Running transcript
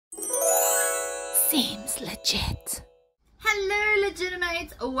Seems legit. Hello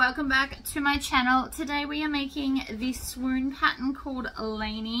Legitimates, welcome back to my channel. Today we are making the Swoon pattern called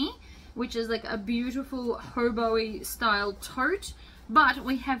Laney, which is like a beautiful hobo-y style tote, but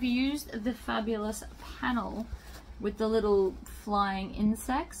we have used the fabulous panel with the little flying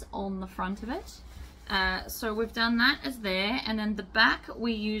insects on the front of it. So we've done that as there, and then the back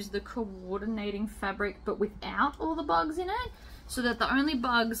we use the coordinating fabric but without all the bugs in it, so that the only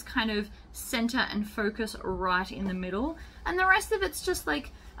bugs kind of center and focus right in the middle, and the rest of it's just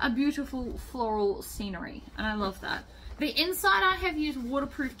like a beautiful floral scenery, and I love that. The inside I have used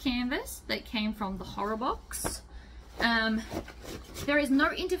waterproof canvas that came from the Horror Box. There is no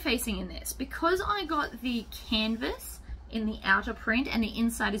interfacing in this because I got the canvas in the outer print and the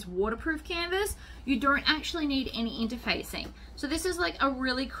inside is waterproof canvas. You don't actually need any interfacing. So this is like a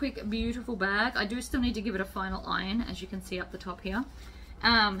really quick, beautiful bag. I do still need to give it a final iron, as you can see up the top here.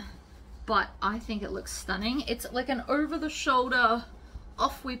 But I think it looks stunning. It's like an over-the-shoulder,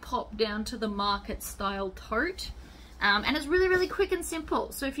 off we pop down to the market style tote. And it's really, really quick and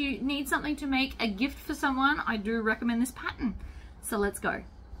simple. So if you need something to make a gift for someone, I do recommend this pattern. So let's go.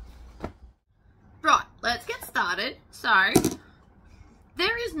 Right, let's get started. So,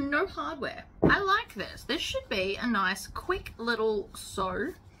 there is no hardware. I like this. This should be a nice, quick little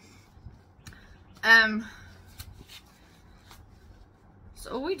sew.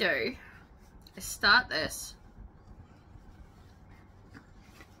 So all we do is start this.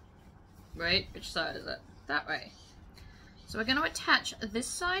 Wait, which side is it? That way. So we're going to attach this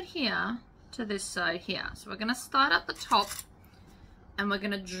side here to this side here. So we're going to start at the top, and we're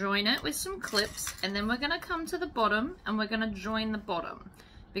going to join it with some clips, and then we're going to come to the bottom and we're going to join the bottom,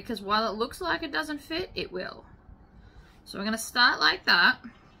 because while it looks like it doesn't fit, it will. So we're going to start like that,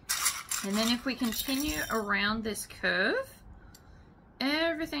 and then if we continue around this curve,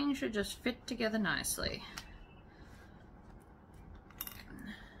 everything should just fit together nicely.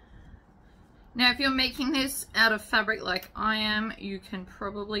 Now if you're making this out of fabric like I am, you can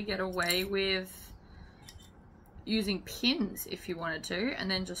probably get away with using pins if you wanted to, and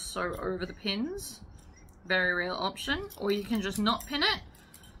then just sew over the pins. Very real option. Or you can just not pin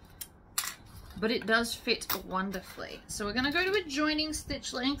it, but it does fit wonderfully. So we're going to go to a joining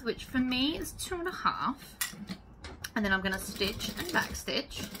stitch length, which for me is 2.5, and then I'm going to stitch and back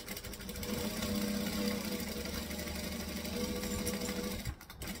stitch.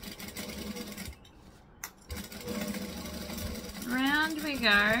 Round we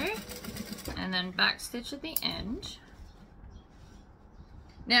go, and then back stitch at the end.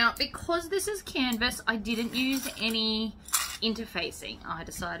 Now, because this is canvas, I didn't use any interfacing. I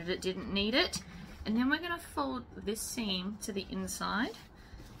decided it didn't need it. And then we're going to fold this seam to the inside,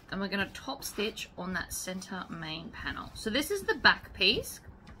 and we're going to top stitch on that center main panel. So this is the back piece,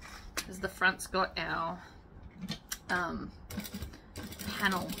 because the front's got our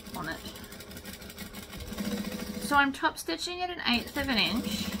panel on it. So I'm top stitching it 1/8 of an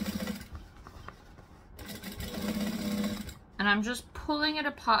inch, and I'm just pulling it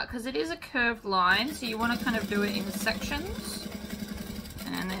apart because it is a curved line, so you want to kind of do it in sections,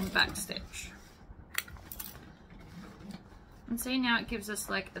 and then back stitch. And see, now it gives us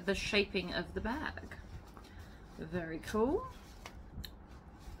like the shaping of the bag. Very cool.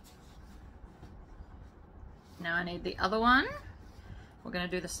 Now I need the other one. We're going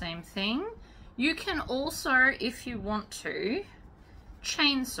to do the same thing. You can also, if you want to,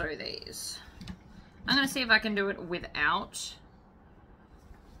 chain sew these. I'm going to see if I can do it without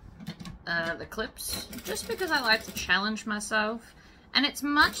the clips, just because I like to challenge myself. And it's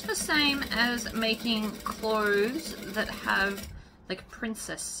much the same as making clothes that have like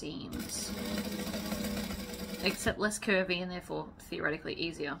princess seams, except less curvy and therefore theoretically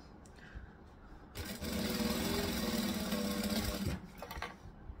easier.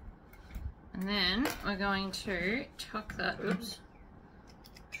 And then we're going to tuck that, oops,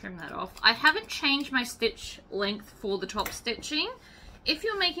 trim that off. I haven't changed my stitch length for the top stitching. If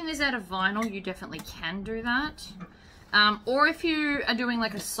you're making this out of vinyl, you definitely can do that. Or if you are doing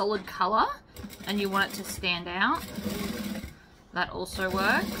like a solid color and you want it to stand out, that also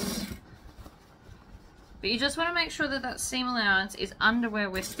works. But you just want to make sure that that seam allowance is under where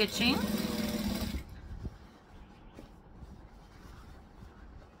we're stitching.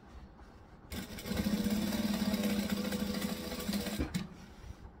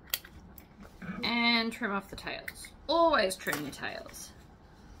 And trim off the tails. Always trim your tails.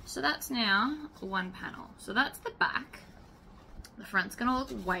 So that's now one panel. So that's the back. The front's going to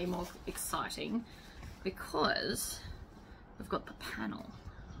look way more exciting because we've got the panel.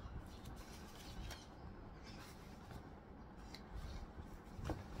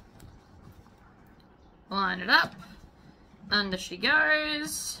 line it up, under she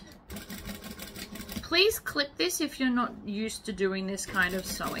goes. Please clip this if you're not used to doing this kind of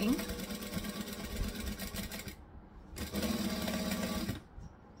sewing.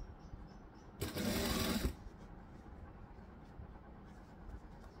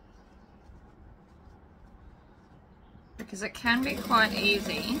 Because it can be quite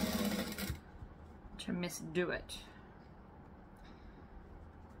easy to misdo it.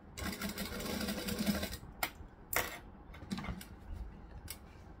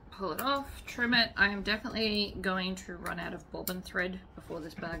 Pull it off, trim it. I am definitely going to run out of bobbin thread before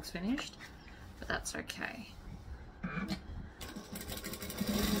this bag's finished, but that's okay.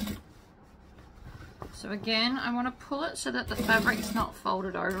 So again, I want to pull it so that the fabric's not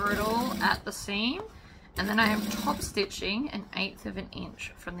folded over at all at the seam, and then I am top stitching 1/8 of an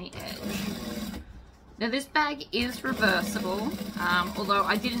inch from the edge. Now this bag is reversible, although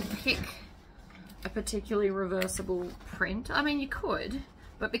I didn't pick a particularly reversible print. I mean, you could,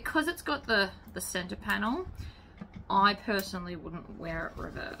 but because it's got the center panel, I personally wouldn't wear it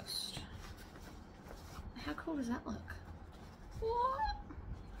reversed. How cool does that look? What?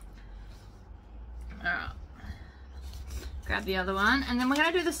 Alright. Grab the other one, and then we're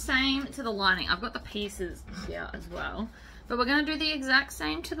going to do the same to the lining. I've got the pieces here as well, but we're going to do the exact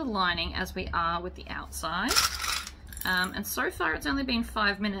same to the lining as we are with the outside. And so far it's only been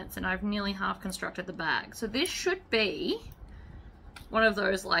 5 minutes and I've nearly half constructed the bag. So this should be one of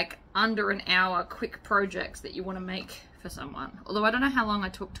those like under an hour quick projects that you want to make for someone. Although I don't know how long I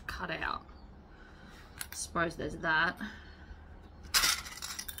took to cut out. I suppose there's that.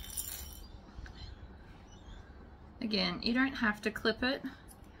 Again, you don't have to clip it,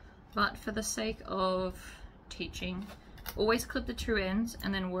 but for the sake of teaching, always clip the two ends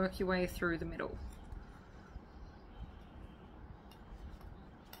and then work your way through the middle.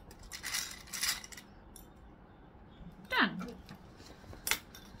 Done.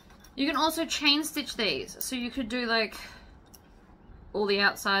 You can also chain stitch these, so you could do like all the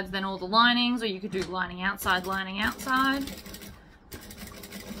outsides, then all the linings, or you could do lining outside, lining outside.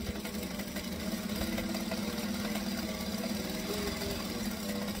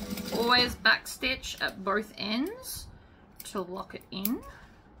 Always back stitch at both ends to lock it in.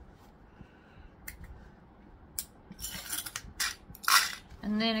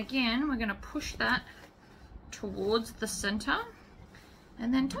 And then again, we're going to push that towards the center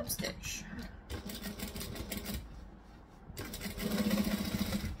and then top stitch.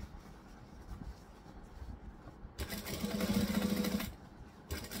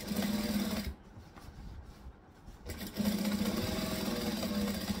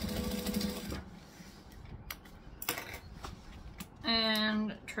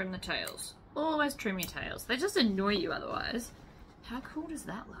 And trim the tails. Always trim your tails. They just annoy you otherwise. How cool does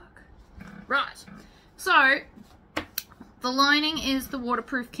that look? Right. So, the lining is the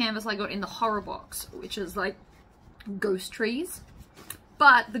waterproof canvas I got in the horror box, which is like ghost trees.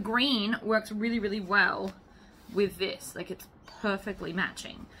 But the green works really, really well with this. Like, it's perfectly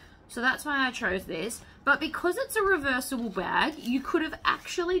matching. So that's why I chose this. But because it's a reversible bag, you could have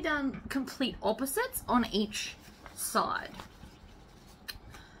actually done complete opposites on each side.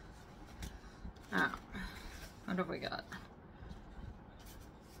 Oh, what have we got?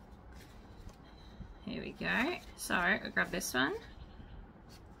 Here we go. So, I'll grab this one,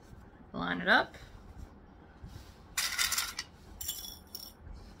 line it up.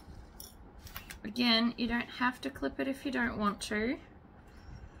 Again, you don't have to clip it if you don't want to.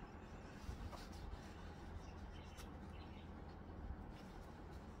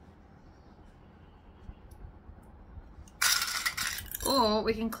 Or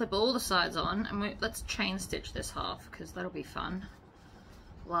we can clip all the sides on, and let's chain stitch this half because that'll be fun.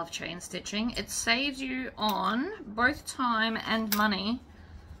 Love chain stitching. It saves you on both time and money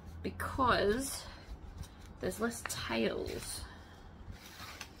because there's less tails.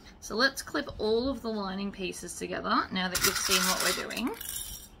 So let's clip all of the lining pieces together now that you've seen what we're doing.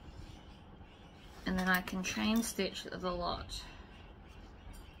 And then I can chain stitch the lot.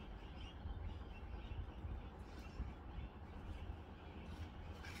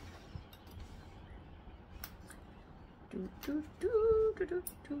 Do, do, do, do, do,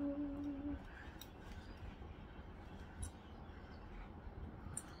 do.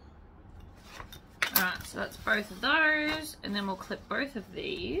 Alright, so that's both of those, and then we'll clip both of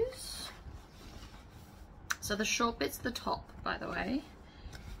these. So the short bit's the top, by the way.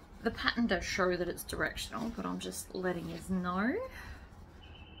 The pattern does show that it's directional, but I'm just letting you know.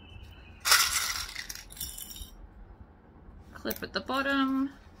 Clip at the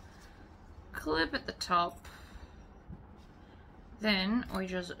bottom, clip at the top. Then we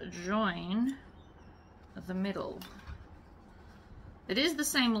just join the middle. It is the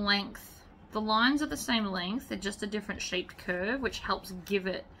same length. The lines are the same length, they're just a different shaped curve, which helps give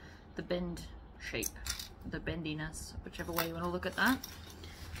it the bend shape, the bendiness, whichever way you want to look at that.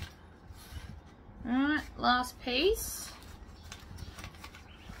 Alright, last piece.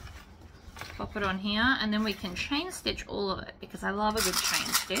 Pop it on here, and then we can chain stitch all of it because I love a good chain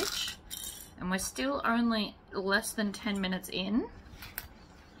stitch. And we're still only less than 10 minutes in.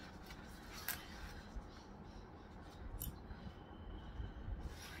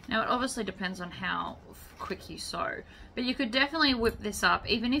 Now it obviously depends on how quick you sew, but you could definitely whip this up.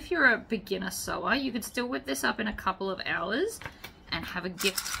 Even if you're a beginner sewer, you could still whip this up in a couple of hours and have a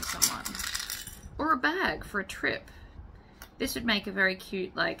gift for someone. Or a bag for a trip. This would make a very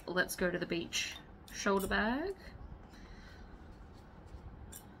cute, like, let's go to the beach shoulder bag.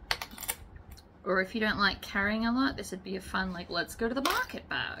 Or if you don't like carrying a lot, this would be a fun, like, let's go to the market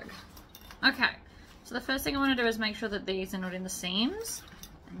bag. Okay, so the first thing I want to do is make sure that these are not in the seams.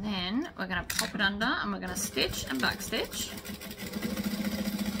 And then we're going to pop it under and we're going to stitch and back stitch.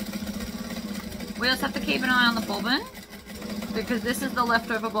 We also have to keep an eye on the bobbin because this is the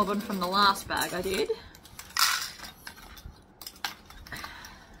leftover bobbin from the last bag I did.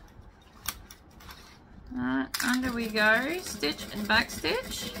 Alright, under we go, stitch and back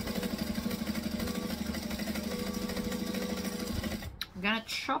stitch. I'm going to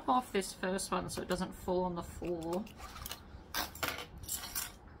chop off this first one so it doesn't fall on the floor.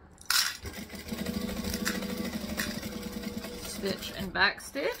 Stitch and back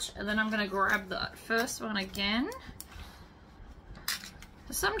stitch, and then I'm going to grab that first one again.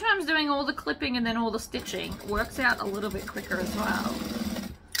 Sometimes doing all the clipping and then all the stitching works out a little bit quicker as well.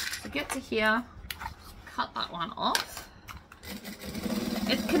 So get to here, cut that one off.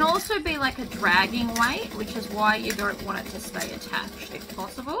 It can also be like a dragging weight, which is why you don't want it to stay attached if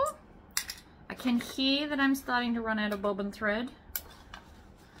possible. I can hear that I'm starting to run out of bobbin thread.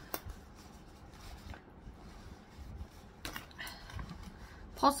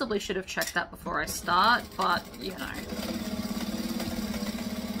 Possibly should have checked that before I start, but you know.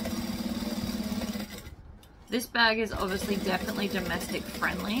 This bag is obviously definitely domestic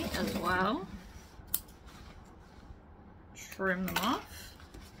friendly as well. Trim them off.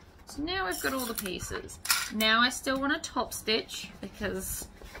 So now we've got all the pieces. Now I still want to top stitch because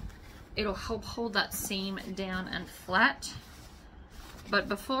it'll help hold that seam down and flat. But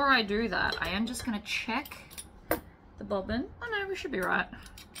before I do that, I am just going to check the bobbin. Oh no, we should be right.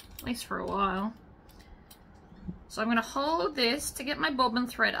 At least for a while. So I'm going to hold this to get my bobbin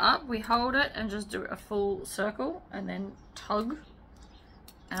thread up. We hold it and just do a full circle and then tug.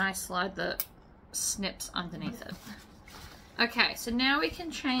 And I slide the snips underneath it. Okay, so now we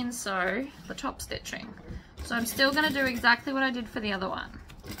can chain sew the top stitching. So I'm still going to do exactly what I did for the other one.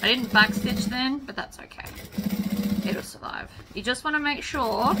 I didn't back stitch then, but that's okay. It'll survive. You just want to make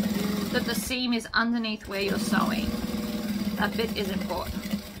sure that the seam is underneath where you're sewing. That bit is important.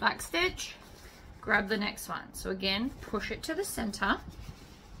 Back stitch, grab the next one. So again, push it to the center.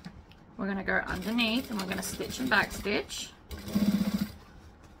 We're going to go underneath and we're going to stitch and back stitch.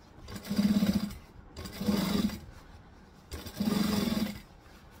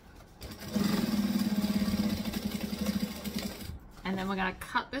 And then we're going to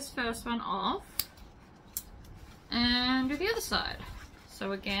cut this first one off and do the other side.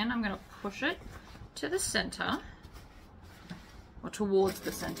 So again, I'm going to push it to the center, or towards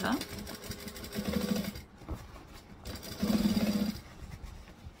the center.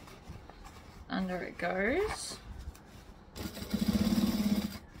 Under it goes.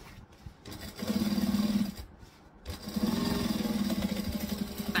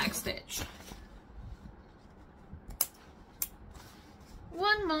 Back stitch.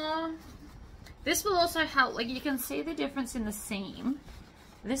 One more. This will also help, like you can see the difference in the seam.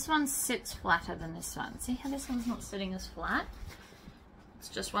 This one sits flatter than this one. See how this one's not sitting as flat? It's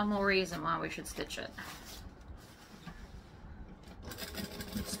just one more reason why we should stitch it.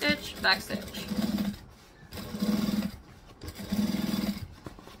 Stitch, back stitch.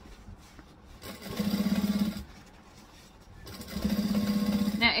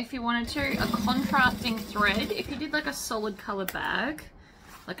 Now if you wanted to, a contrasting thread, if you did like a solid color bag,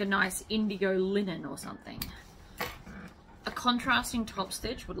 like a nice indigo linen or something, a contrasting top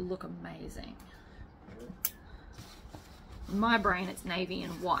stitch would look amazing. In my brain it's navy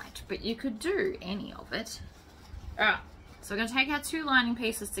and white, but you could do any of it. Alright, so we're going to take our two lining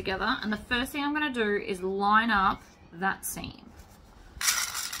pieces together, and the first thing I'm going to do is line up that seam.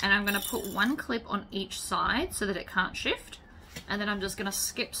 And I'm going to put one clip on each side so that it can't shift, and then I'm just going to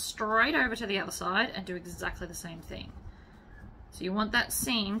skip straight over to the other side and do exactly the same thing. So you want that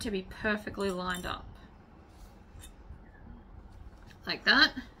seam to be perfectly lined up. like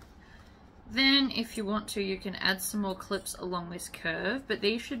that. Then if you want to, you can add some more clips along this curve, but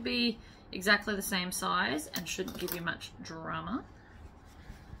these should be exactly the same size and shouldn't give you much drama.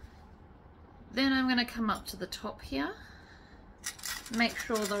 Then I'm going to come up to the top here, make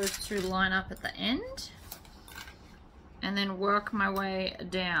sure those two line up at the end, and then work my way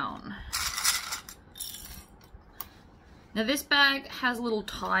down. Now this bag has little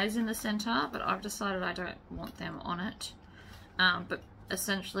ties in the center, but I've decided I don't want them on it. But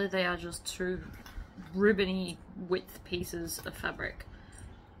essentially they are just two ribbony width pieces of fabric,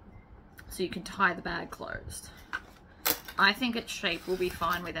 so you can tie the bag closed. I think its shape will be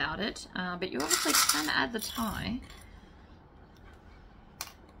fine without it, but you obviously can add the tie.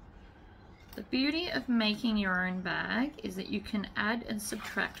 The beauty of making your own bag is that you can add and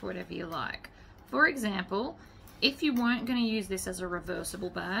subtract whatever you like. For example, if you weren't going to use this as a reversible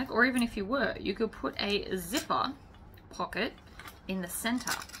bag, or even if you were, you could put a zipper pocket in the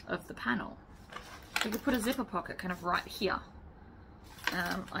center of the panel. You could put a zipper pocket kind of right here.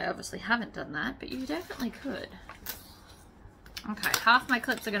 I obviously haven't done that, but you definitely could. Okay, half my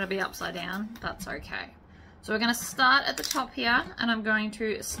clips are going to be upside down. That's okay. So we're going to start at the top here, and I'm going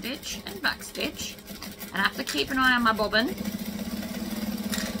to stitch and back stitch. And I have to keep an eye on my bobbin.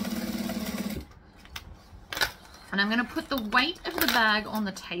 And I'm going to put the weight of the bag on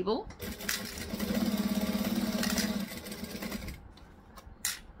the table.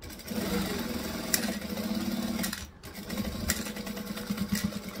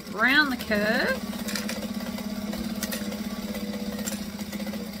 Round the curve.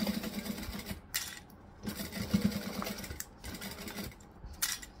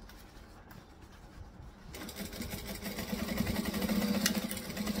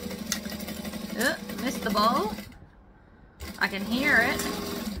 Missed the ball. I can hear it.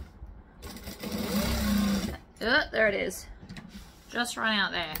 There it is. Just right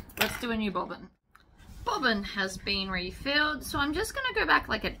out there. Let's do a new bobbin. Bobbin has been refilled, so I'm just going to go back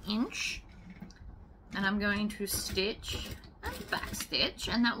like an inch, and I'm going to stitch and back stitch,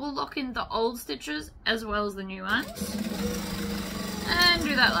 and that will lock in the old stitches as well as the new ones, and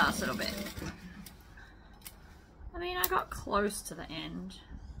do that last little bit. I mean, I got close to the end.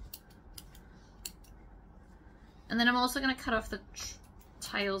 And then I'm also going to cut off the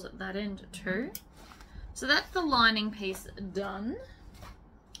tails at that end too. So that's the lining piece done.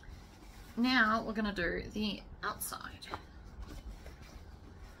 Now we're going to do the outside.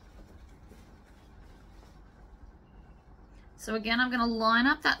 So again, I'm going to line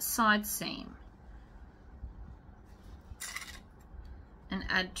up that side seam and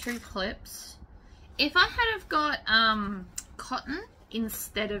add 2 clips. If I had have got cotton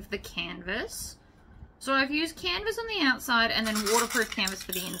instead of the canvas, so I've used canvas on the outside and then waterproof canvas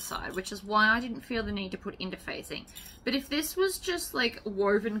for the inside, which is why I didn't feel the need to put interfacing. But if this was just like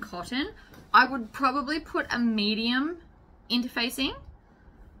woven cotton, I would probably put a medium interfacing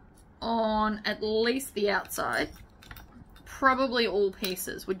on at least the outside. Probably all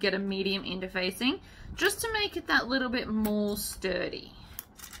pieces would get a medium interfacing, just to make it that little bit more sturdy.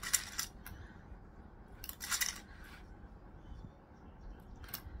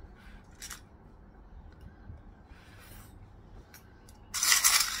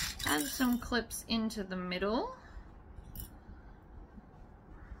 Add some clips into the middle.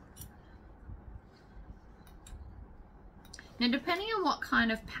 Now, depending on what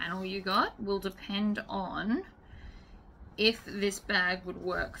kind of panel you got will depend on if this bag would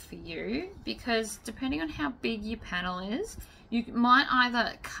work for you, because depending on how big your panel is, you might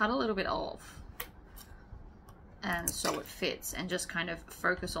either cut a little bit off and so it fits and just kind of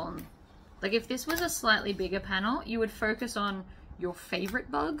focus on, like if this was a slightly bigger panel, you would focus on your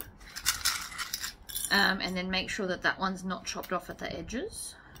favorite bug, and then make sure that that one's not chopped off at the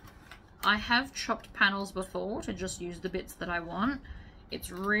edges. I have chopped panels before to just use the bits that I want.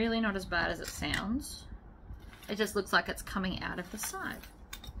 It's really not as bad as it sounds. It just looks like it's coming out of the side.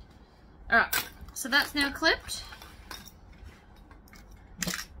 Alright, so that's now clipped.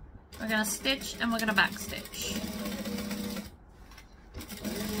 We're going to stitch and we're going to back stitch.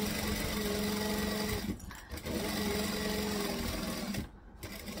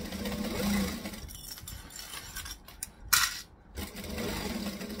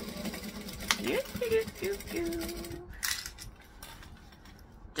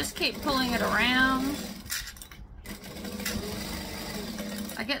 Just keep pulling it around.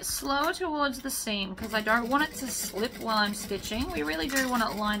 I get slower towards the seam because I don't want it to slip while I'm stitching. We really do want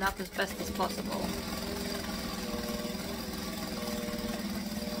it lined up as best as possible.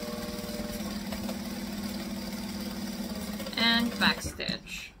 And back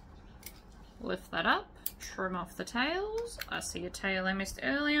stitch. Lift that up, trim off the tails. I see a tail I missed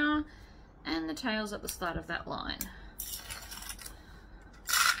earlier, and the tail's at the start of that line.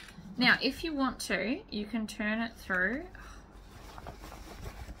 Now, if you want to, you can turn it through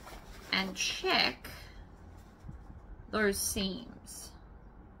and check those seams.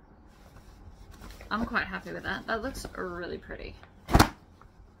 I'm quite happy with that. That looks really pretty.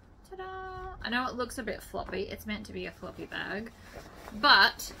 Ta-da! I know it looks a bit floppy. It's meant to be a floppy bag.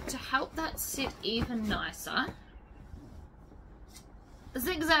 But to help that sit even nicer,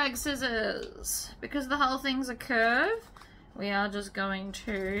 zigzag scissors. Because the whole thing's a curve, we are just going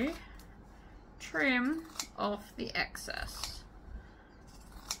to trim off the excess.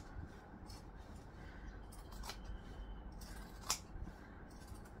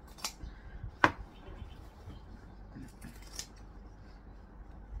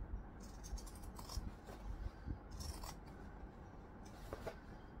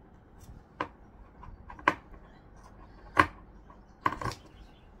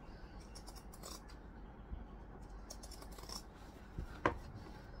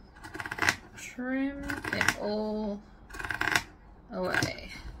 Trim it all away.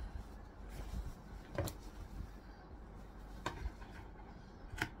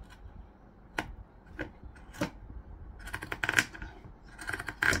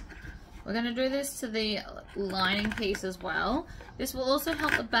 We're going to do this to the lining piece as well. This will also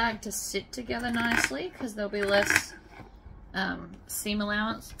help the bag to sit together nicely because there'll be less seam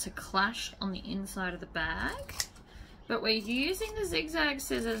allowance to clash on the inside of the bag. But we're using the zigzag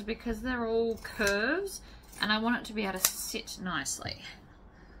scissors because they're all curves and I want it to be able to sit nicely.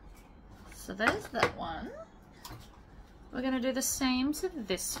 So there's that one. We're going to do the same to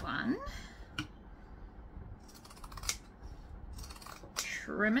this one.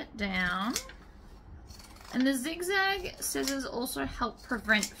 Trim it down. And the zigzag scissors also help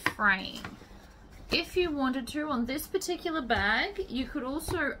prevent fraying. If you wanted to, on this particular bag, you could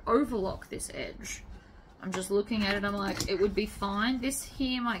also overlock this edge. I'm just looking at it, I'm like, it would be fine. This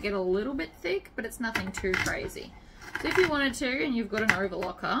here might get a little bit thick, but it's nothing too crazy. So if you wanted to, and you've got an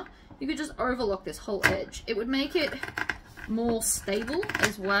overlocker, you could just overlock this whole edge. It would make it more stable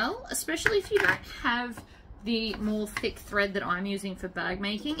as well, especially if you don't have the more thick thread that I'm using for bag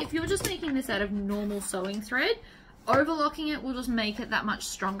making. If you're just making this out of normal sewing thread, overlocking it will just make it that much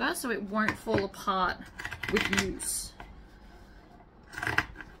stronger so it won't fall apart with use.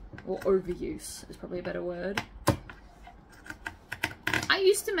 Or overuse is probably a better word. I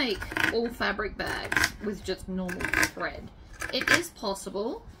used to make all fabric bags with just normal thread. It is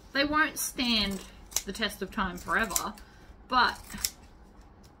possible. They won't stand the test of time forever, but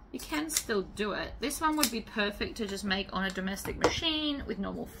you can still do it. This one would be perfect to just make on a domestic machine with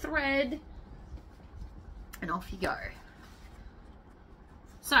normal thread, and off you go.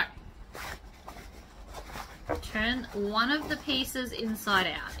 So, turn one of the pieces inside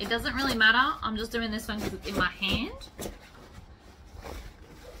out. It doesn't really matter. I'm just doing this one because it's in my hand.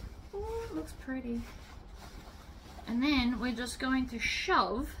 Oh, it looks pretty. And then we're just going to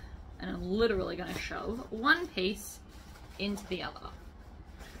shove, and I'm literally going to shove one piece into the other.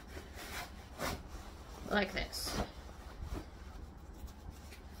 Like this.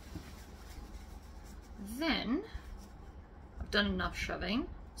 Then, I've done enough shoving.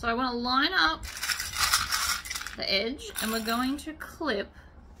 So I want to line up the edge and we're going to clip,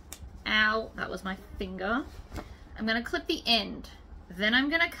 ow, that was my finger. I'm going to clip the end. Then I'm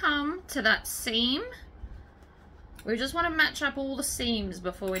going to come to that seam. We just want to match up all the seams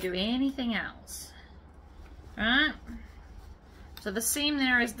before we do anything else. Alright? So the seam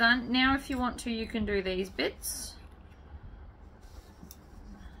there is done. Now if you want to, you can do these bits.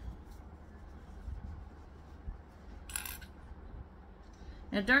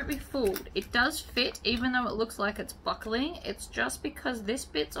 Now don't be fooled, it does fit even though it looks like it's buckling. It's just because this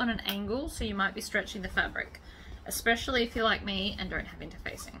bit's on an angle, so you might be stretching the fabric, especially if you're like me and don't have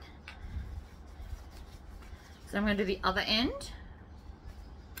interfacing. So I'm going to do the other end,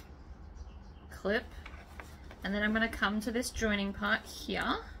 clip, and then I'm going to come to this joining part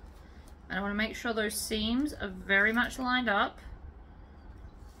here, and I want to make sure those seams are very much lined up.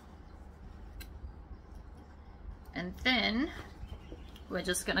 And then we're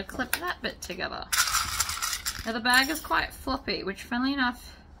just going to clip that bit together. Now the bag is quite floppy, which funnily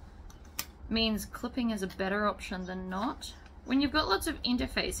enough means clipping is a better option than not. When you've got lots of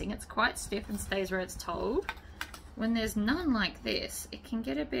interfacing, it's quite stiff and stays where it's told. When there's none like this, it can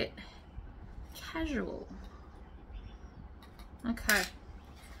get a bit casual. Okay,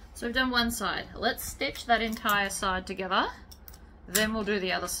 so we've done one side. Let's stitch that entire side together, then we'll do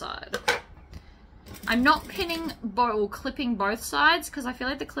the other side. I'm not pinning or clipping both sides because I feel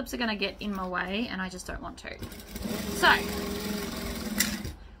like the clips are going to get in my way and I just don't want to. So,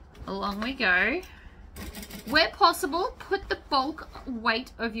 along we go. Where possible, put the bulk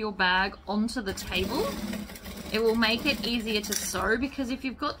weight of your bag onto the table. It will make it easier to sew, because if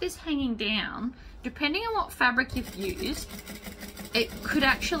you've got this hanging down, depending on what fabric you've used, it could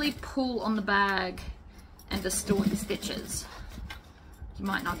actually pull on the bag and distort your stitches. You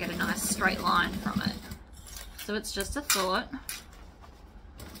might not get a nice straight line from it. So it's just a thought.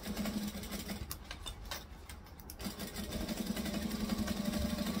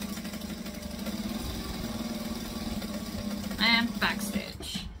 And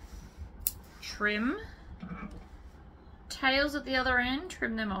backstitch. Trim. Tails at the other end,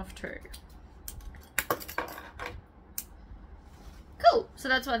 trim them off too. Cool, so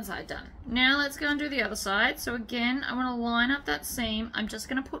that's one side done. Now let's go and do the other side. So again, I want to line up that seam. I'm just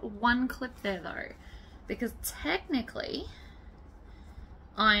going to put one clip there though, because technically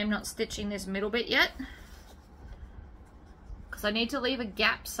I am not stitching this middle bit yet, because I need to leave a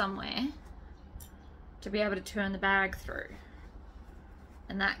gap somewhere to be able to turn the bag through.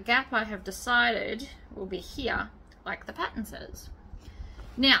 And that gap I have decided will be here, like the pattern says.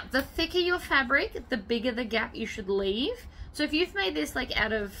 Now, the thicker your fabric, the bigger the gap you should leave. So if you've made this like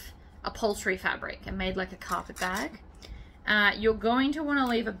out of upholstery fabric and made like a carpet bag, you're going to want to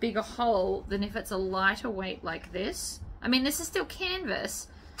leave a bigger hole than if it's a lighter weight like this. I mean, this is still canvas,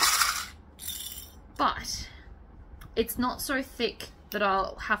 but it's not so thick that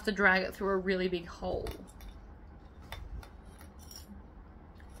I'll have to drag it through a really big hole.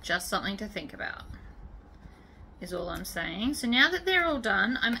 Just something to think about is all I'm saying. So now that they're all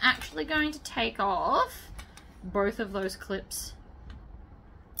done, I'm actually going to take off both of those clips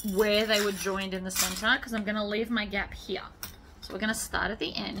where they were joined in the center, because I'm going to leave my gap here. So we're going to start at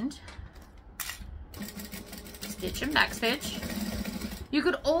the end, stitch and backstitch. You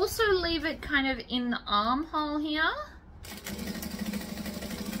could also leave it kind of in the armhole here.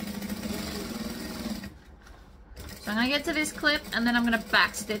 So I'm going to get to this clip and then I'm going to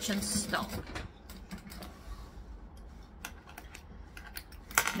backstitch and stop.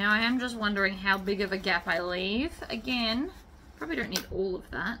 Now I am just wondering how big of a gap I leave. Again, probably don't need all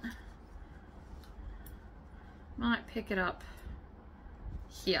of that. Might pick it up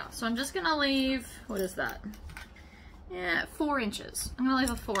here. So I'm just going to leave, what is that? Yeah, 4 inches. I'm going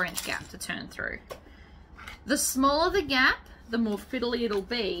to leave a 4-inch gap to turn through. The smaller the gap, the more fiddly it'll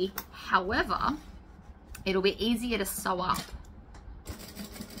be. However, it'll be easier to sew up,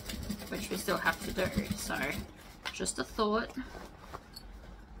 which we still have to do. So just a thought.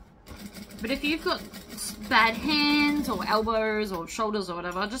 But if you've got bad hands or elbows or shoulders or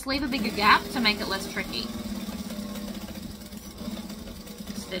whatever, just leave a bigger gap to make it less tricky.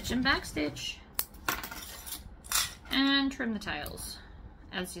 Stitch and backstitch. And trim the tails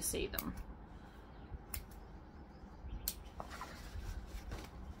as you see them.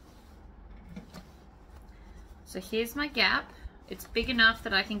 So here's my gap. It's big enough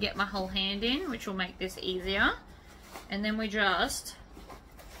that I can get my whole hand in, which will make this easier. And then we just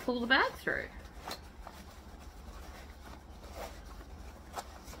pull the bag through.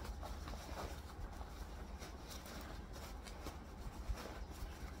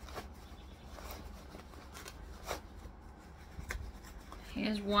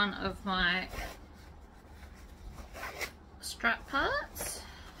 Here's one of my strap parts.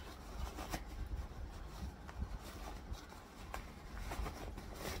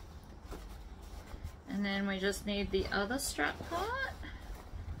 And then we just need the other strap part.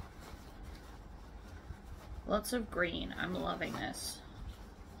 Lots of green. I'm loving this.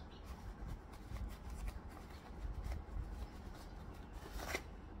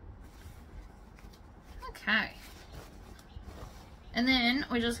 Okay. And then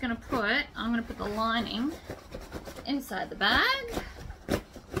we're just going to put, I'm going to put the lining inside the bag.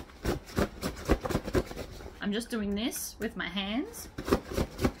 I'm just doing this with my hands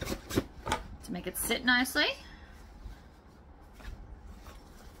to make it sit nicely.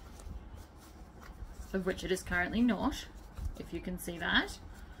 Of which it is currently not, if you can see that.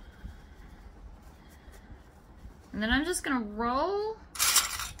 And then I'm just going to roll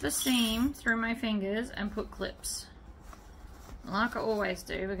the seam through my fingers and put clips. Like I always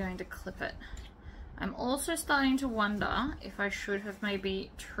do, we're going to clip it. I'm also starting to wonder if I should have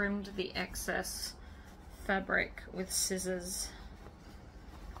maybe trimmed the excess fabric with scissors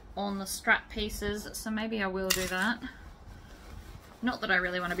on the strap pieces, so maybe I will do that. Not that I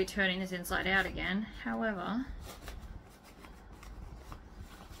really want to be turning this inside out again, however,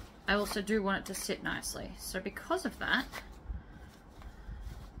 I also do want it to sit nicely. So because of that,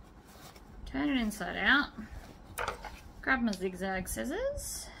 Turn it inside out. Grab my zigzag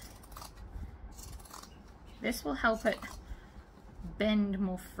scissors. This will help it bend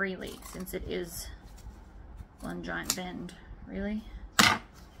more freely since it is one giant bend, really.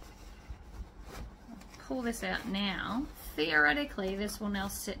 Pull this out now. Theoretically, this will now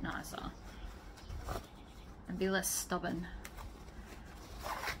sit nicer and be less stubborn.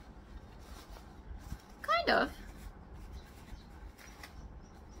 Kind of.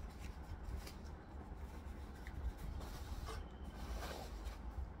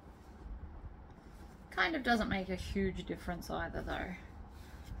 Kind of doesn't make a huge difference either though.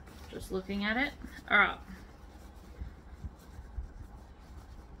 Just looking at it. Alright.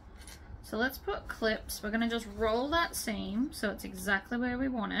 So let's put clips. We're going to just roll that seam so it's exactly where we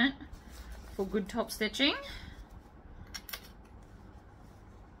want it for good top stitching.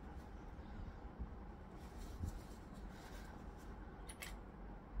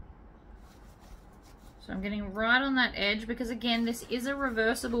 So I'm getting right on that edge because again, this is a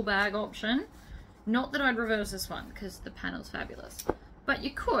reversible bag option. Not that I'd reverse this one because the panel's fabulous. But you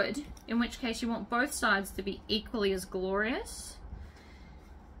could, in which case you want both sides to be equally as glorious.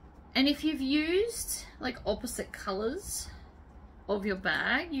 And if you've used like opposite colors of your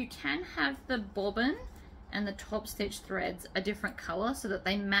bag, you can have the bobbin and the top stitch threads a different color so that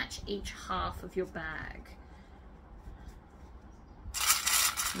they match each half of your bag.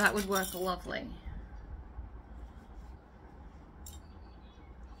 That would work lovely.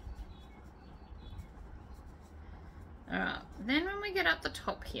 Alright, then when we get up the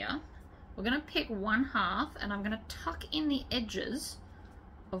top here, we're going to pick one half and I'm going to tuck in the edges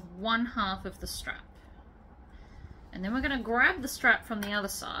of one half of the strap. And then we're going to grab the strap from the other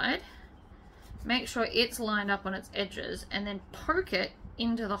side, make sure it's lined up on its edges, and then poke it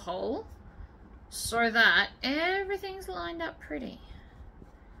into the hole so that everything's lined up pretty.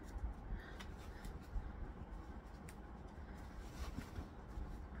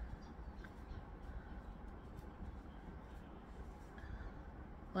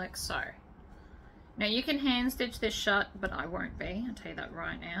 Like so. Now you can hand stitch this shut, but I won't be, I'll tell you that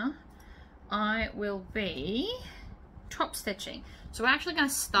right now. I will be top stitching. So we're actually going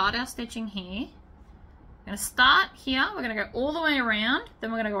to start our stitching here. We're going to start here, we're going to go all the way around,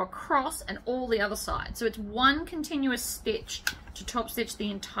 then we're going to go across and all the other side. So it's one continuous stitch to top stitch the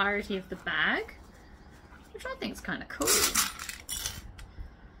entirety of the bag, which I think is kind of cool.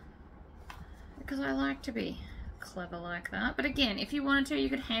 Because I like to be clever like that. But again, if you wanted to, you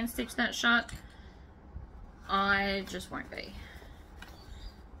could hand stitch that shut. I just won't be.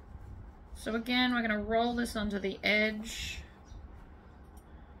 So again, we're going to roll this onto the edge.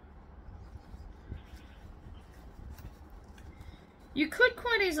 You could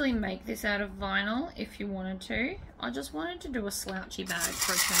quite easily make this out of vinyl if you wanted to. I just wanted to do a slouchy bag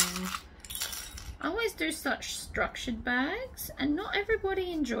for a change. I always do such structured bags, and not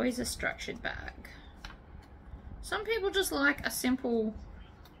everybody enjoys a structured bag. Some people just like a simple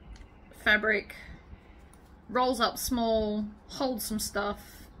fabric, rolls up small, holds some stuff.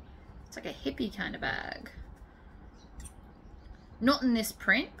 It's like a hippie kind of bag. Not in this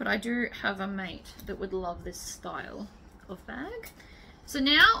print, but I do have a mate that would love this style of bag. So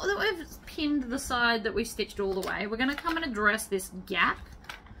now that we've pinned the side that we stitched all the way, we're going to come and address this gap.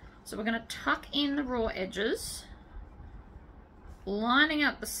 So we're going to tuck in the raw edges, lining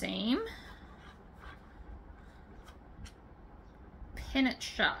up the seam, pin it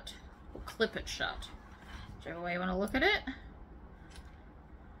shut, or clip it shut, whichever way you want to look at it,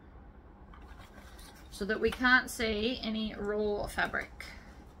 so that we can't see any raw fabric.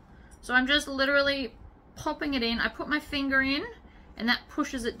 So I'm just literally popping it in. I put my finger in and that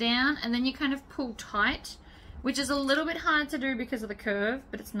pushes it down, and then you kind of pull tight, which is a little bit hard to do because of the curve,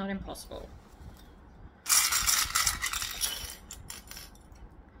 but it's not impossible.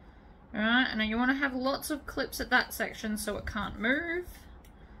 Alright, and now you want to have lots of clips at that section so it can't move.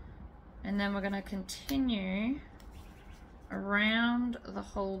 And then we're going to continue around the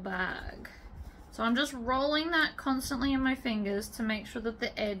whole bag. So I'm just rolling that constantly in my fingers to make sure that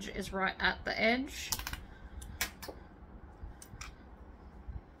the edge is right at the edge.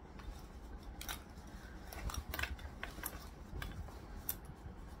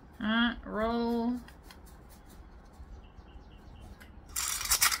 Alright, roll.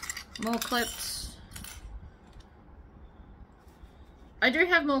 More clips. I do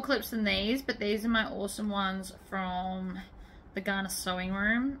have more clips than these, but these are my awesome ones from the Garner Sewing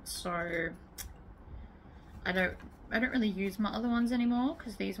Room, so I don't really use my other ones anymore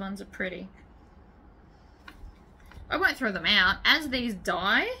because these ones are pretty. I won't throw them out. As these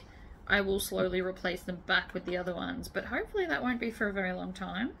die, I will slowly replace them back with the other ones, but hopefully that won't be for a very long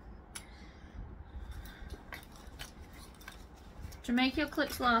time. To make your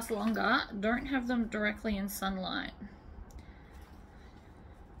clips last longer, don't have them directly in sunlight.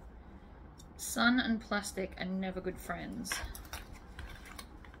 Sun and plastic are never good friends.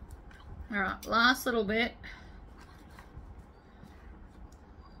 Alright, last little bit.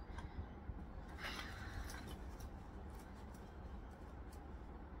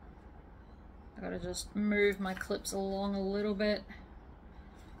 I gotta just move my clips along a little bit.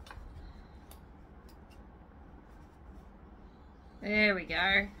 There we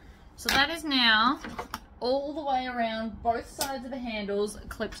go. So that is now all the way around both sides of the handles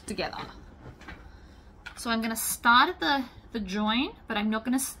clipped together. So I'm going to start at the join, but I'm not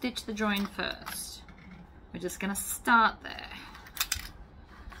going to stitch the join first. We're just going to start there.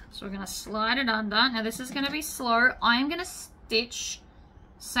 So we're going to slide it under. Now this is going to be slow. I'm going to stitch,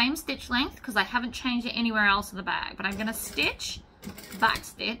 same stitch length because I haven't changed it anywhere else in the bag, but I'm going to stitch, back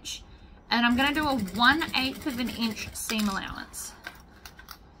stitch, and I'm going to do a 1/8 of an inch seam allowance.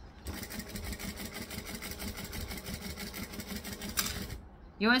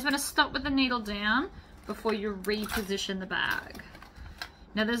 You always want to stop with the needle down before you reposition the bag.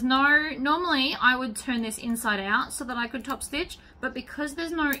 Now there's no, normally I would turn this inside out so that I could top stitch, but because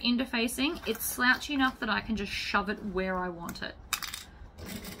there's no interfacing, it's slouchy enough that I can just shove it where I want it.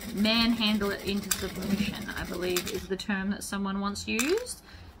 Manhandle it into submission, I believe is the term that someone once used.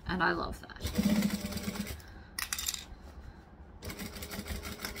 And I love that.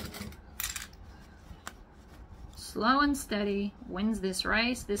 Slow and steady wins this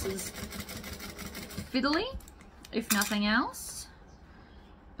race. This is fiddly, if nothing else.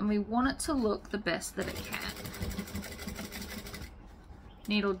 And we want it to look the best that it can.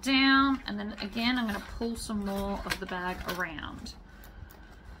 Needle down, and then again I'm going to pull some more of the bag around.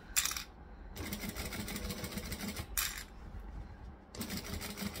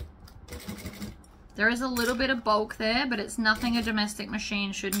 There is a little bit of bulk there, but it's nothing a domestic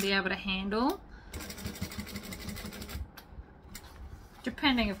machine shouldn't be able to handle.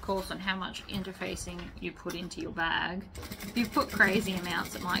 Depending, of course, on how much interfacing you put into your bag. If you put crazy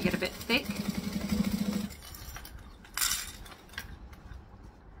amounts, it might get a bit thick.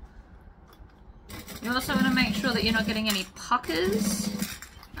 You also want to make sure that you're not getting any puckers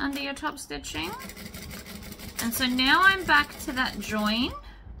under your top stitching. And so now I'm back to that join.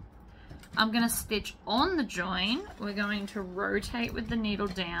 I'm going to stitch on the join. We're going to rotate with the needle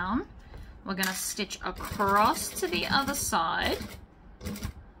down. We're going to stitch across to the other side.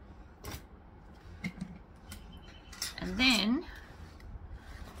 And then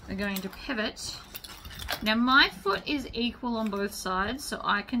we're going to pivot. Now my foot is equal on both sides, so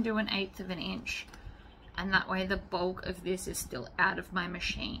I can do 1/8 of an inch. And that way the bulk of this is still out of my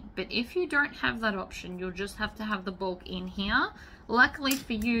machine. But if you don't have that option, you'll just have to have the bulk in here. Luckily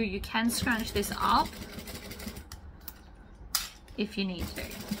for you, you can scrunch this up if you need to.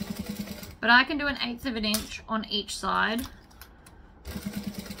 But I can do 1/8 of an inch on each side.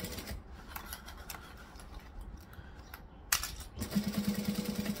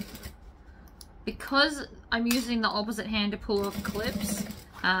 Because I'm using the opposite hand to pull off clips,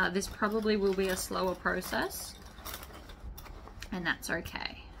 this probably will be a slower process, and that's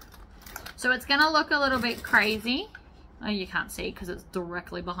okay. So it's gonna look a little bit crazy. Oh, you can't see because it's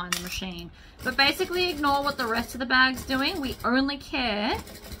directly behind the machine. But basically ignore what the rest of the bag's doing. We only care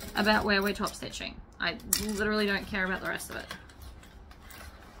about where we're top stitching. I literally don't care about the rest of it.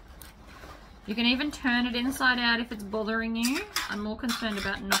 You can even turn it inside out if it's bothering you. I'm more concerned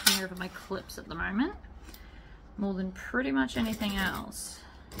about knocking over my clips at the moment, more than pretty much anything else.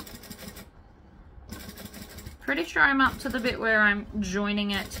 Pretty sure I'm up to the bit where I'm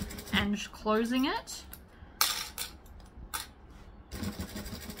joining it and closing it.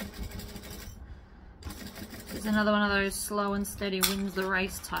 It's another one of those slow and steady wins the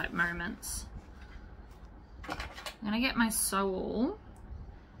race type moments. I'm gonna get my sewall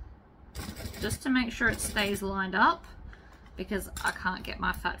just to make sure it stays lined up because I can't get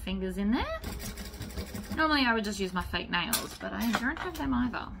my fat fingers in there. Normally I would just use my fake nails, but I don't have them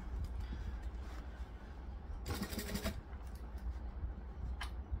either.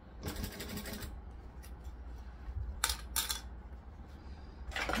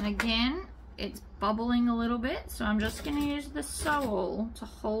 And again, it's bubbling a little bit, so I'm just going to use the sewall to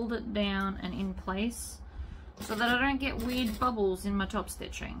hold it down and in place so that I don't get weird bubbles in my top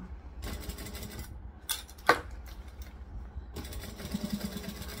stitching.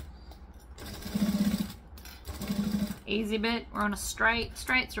 Easy bit, we're on a straight.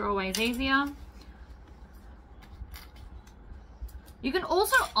 Straights are always easier. You can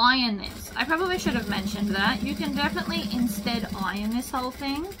also iron this. I probably should have mentioned that. You can definitely instead iron this whole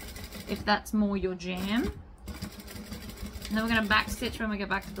thing if that's more your jam. And then we're going to back stitch when we get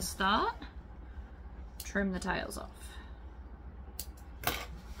back to the start. Trim the tails off.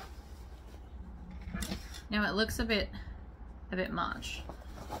 Now it looks a bit much,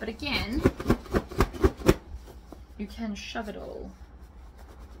 but again, you can shove it all.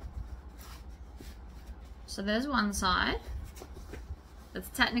 So there's one side. That's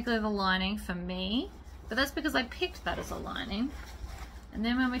technically the lining for me, but that's because I picked that as a lining. And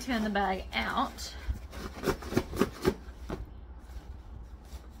then when we turn the bag out,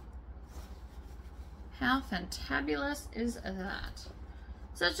 how fantabulous is that?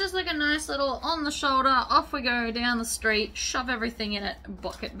 So it's just like a nice little on the shoulder, off we go down the street, shove everything in it,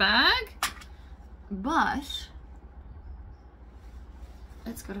 bucket bag. But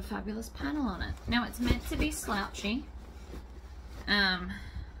it's got a fabulous panel on it. Now it's meant to be slouchy. But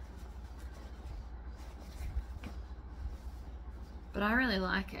I really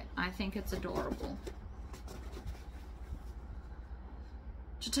like it. I think it's adorable.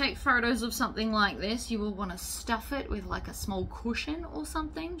 To take photos of something like this, you will want to stuff it with like a small cushion or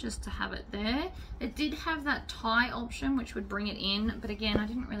something just to have it there. It did have that tie option which would bring it in, but again, I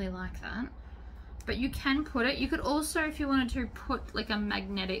didn't really like that. But you can put it. You could also, if you wanted to, put like a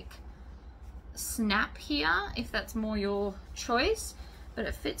magnetic snap here, if that's more your choice. But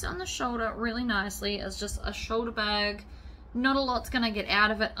it fits on the shoulder really nicely as just a shoulder bag. Not a lot's gonna get out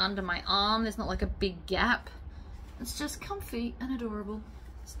of it under my arm. There's not like a big gap. It's just comfy and adorable.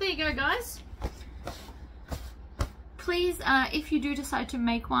 So there you go, guys. Please, if you do decide to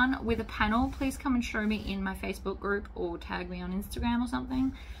make one with a panel, please come and show me in my Facebook group or tag me on Instagram or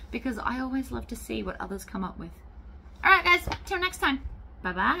something, because I always love to see what others come up with. All right, guys, till next time.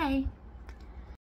 Bye-bye.